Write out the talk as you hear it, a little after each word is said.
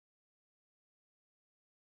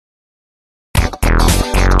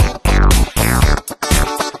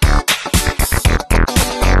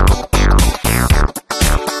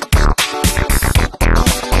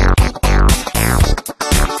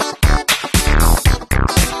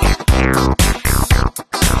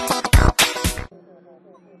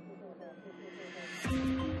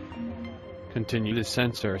continue the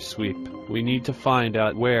sensor sweep, we need to find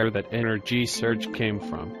out where that energy surge came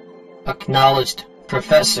from. Acknowledged,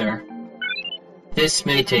 Professor. This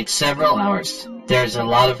may take several hours. There's a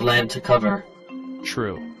lot of land to cover.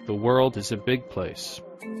 True, the world is a big place,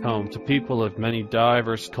 home to people of many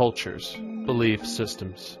diverse cultures, belief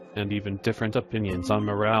systems, and even different opinions on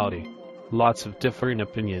morality. Lots of differing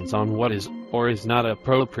opinions on what is or is not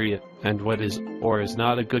appropriate, and what is or is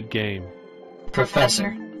not a good game.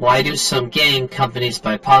 Professor, why do some game companies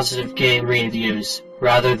buy positive game reviews,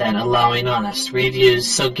 rather than allowing honest reviews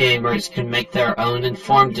so gamers can make their own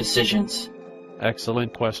informed decisions?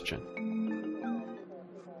 Excellent question.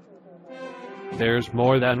 There's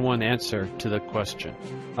more than one answer to the question.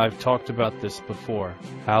 I've talked about this before,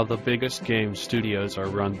 how the biggest game studios are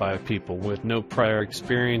run by people with no prior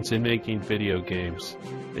experience in making video games,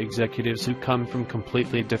 executives who come from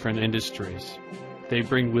completely different industries. They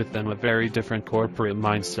bring with them a very different corporate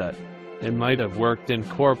mindset. They might have worked in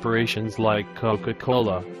corporations like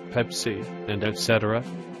Coca-Cola, Pepsi, and etc.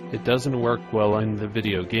 It doesn't work well in the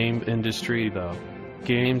video game industry though.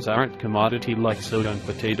 Games aren't commodity like soda and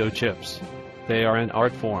potato chips. They are an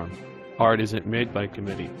art form. Art isn't made by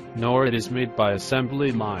committee, nor it is made by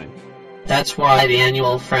assembly line. That's why the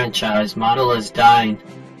annual franchise model is dying.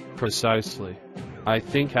 Precisely. I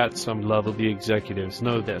think at some level the executives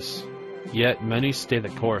know this. Yet many stay the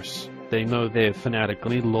course. They know they have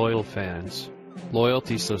fanatically loyal fans.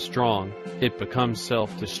 Loyalty so strong, it becomes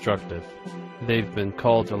self-destructive. They've been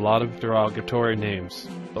called a lot of derogatory names,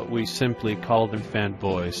 but we simply call them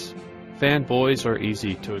fanboys. Fanboys are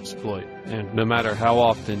easy to exploit, and no matter how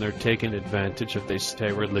often they're taken advantage of, they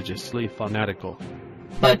stay religiously fanatical.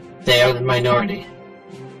 But they are the minority.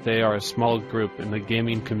 They are a small group in the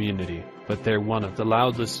gaming community, but they're one of the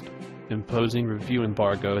loudest. Imposing review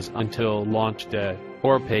embargoes until launch day,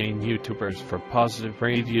 or paying YouTubers for positive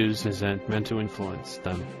reviews isn't meant to influence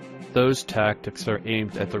them. Those tactics are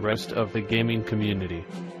aimed at the rest of the gaming community.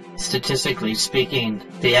 Statistically speaking,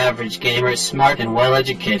 the average gamer is smart and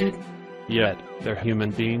well-educated. Yet, they're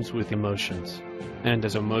human beings with emotions. And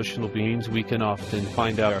as emotional beings we can often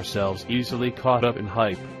find ourselves easily caught up in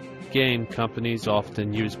hype. Game companies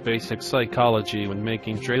often use basic psychology when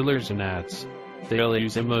making trailers and ads. They'll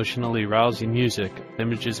use emotionally rousing music,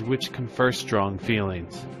 images which confer strong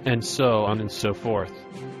feelings, and so on and so forth.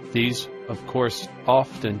 These, of course,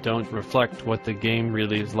 often don't reflect what the game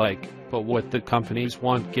really is like, but what the companies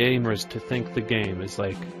want gamers to think the game is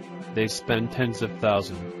like. They spend tens of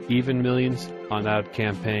thousands, even millions, on ad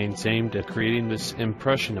campaigns aimed at creating this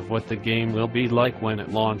impression of what the game will be like when it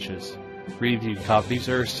launches. Review copies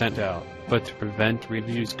are sent out, but to prevent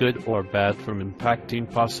reviews good or bad from impacting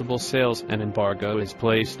possible sales, an embargo is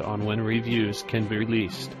placed on when reviews can be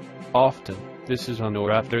released. Often, this is on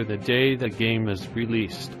or after the day the game is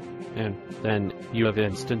released. And then, you have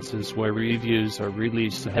instances where reviews are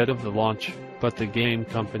released ahead of the launch, but the game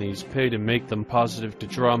companies pay to make them positive to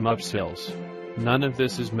drum up sales. None of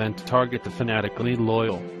this is meant to target the fanatically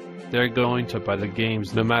loyal. They're going to buy the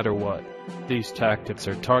games no matter what. These tactics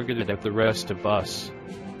are targeted at the rest of us.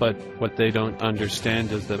 But what they don't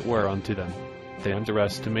understand is that we're onto them. They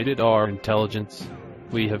underestimated our intelligence.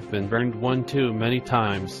 We have been burned one too many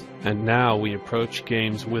times, and now we approach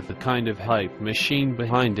games with a kind of hype machine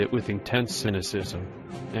behind it with intense cynicism.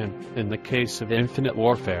 And, in the case of Infinite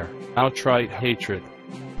Warfare, outright hatred.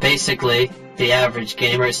 Basically, the average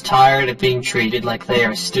gamer is tired of being treated like they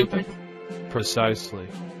are stupid. Precisely.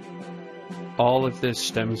 All of this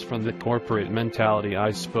stems from the corporate mentality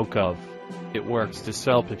I spoke of. It works to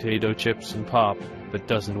sell potato chips and pop, but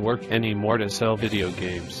doesn't work anymore to sell video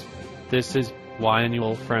games. This is why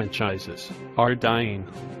annual franchises are dying,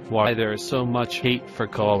 why there is so much hate for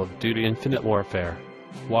Call of Duty Infinite Warfare,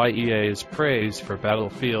 why EA is praised for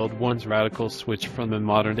Battlefield 1's radical switch from the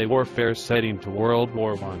modern-day warfare setting to World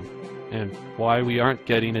War I, and why we aren't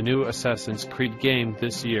getting a new Assassin's Creed game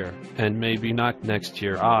this year, and maybe not next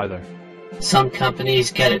year either. Some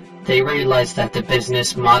companies get it. They realize that the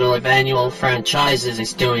business model of annual franchises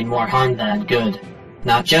is doing more harm than good.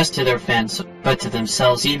 Not just to their fans, but to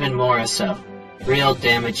themselves even more so. Real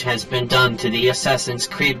damage has been done to the Assassin's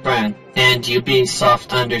Creed brand, and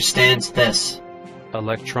Ubisoft understands this.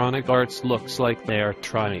 Electronic Arts looks like they are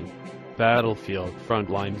trying. Battlefield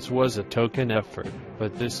Frontlines was a token effort,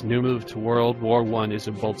 but this new move to World War I is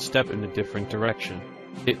a bold step in a different direction.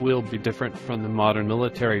 It will be different from the modern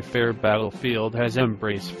military fare Battlefield has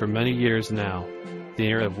embraced for many years now. The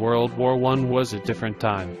era of World War I was a different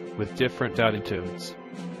time, with different attitudes.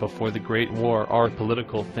 Before the Great War, our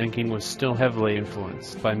political thinking was still heavily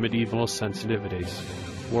influenced by medieval sensitivities.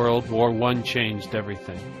 World War I changed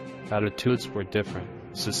everything. Attitudes were different.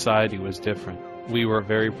 Society was different. We were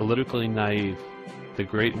very politically naive. The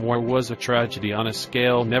Great War was a tragedy on a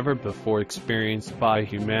scale never before experienced by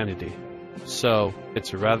humanity. So,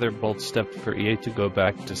 it's a rather bold step for EA to go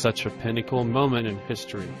back to such a pinnacle moment in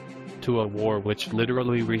history. To a war which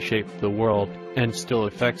literally reshaped the world, and still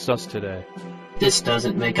affects us today. This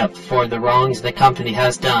doesn't make up for the wrongs the company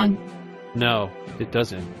has done. No, it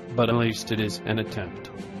doesn't, but at least it is an attempt.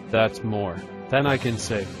 That's more than I can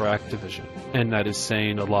say for Activision, and that is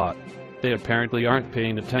saying a lot. They apparently aren't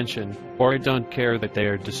paying attention, or don't care that they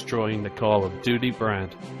are destroying the Call of Duty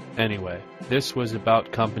brand. Anyway, this was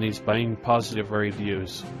about companies buying positive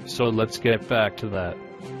reviews, so let's get back to that.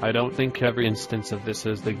 I don't think every instance of this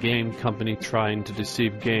is the game company trying to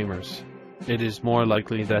deceive gamers. It is more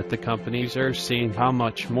likely that the companies are seeing how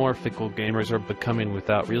much more fickle gamers are becoming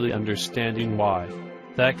without really understanding why.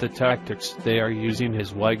 That the tactics they are using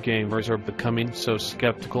is why gamers are becoming so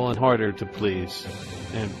skeptical and harder to please.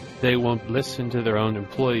 And they won't listen to their own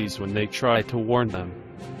employees when they try to warn them.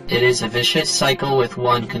 It is a vicious cycle with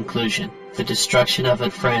one conclusion: the destruction of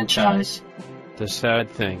a franchise. The sad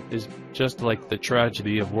thing is, just like the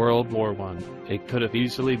tragedy of World War I, it could have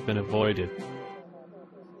easily been avoided.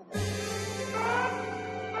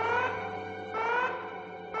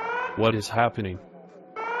 What is happening?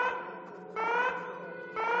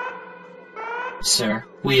 Sir,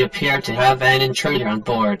 we appear to have an intruder on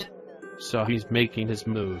board. So he's making his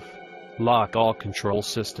move. Lock all control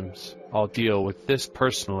systems. I'll deal with this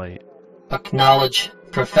personally. Acknowledge,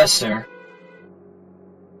 Professor.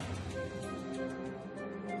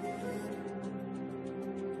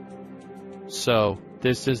 So,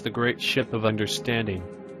 this is the great ship of understanding.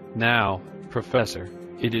 Now, Professor,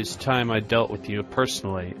 it is time I dealt with you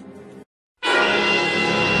personally.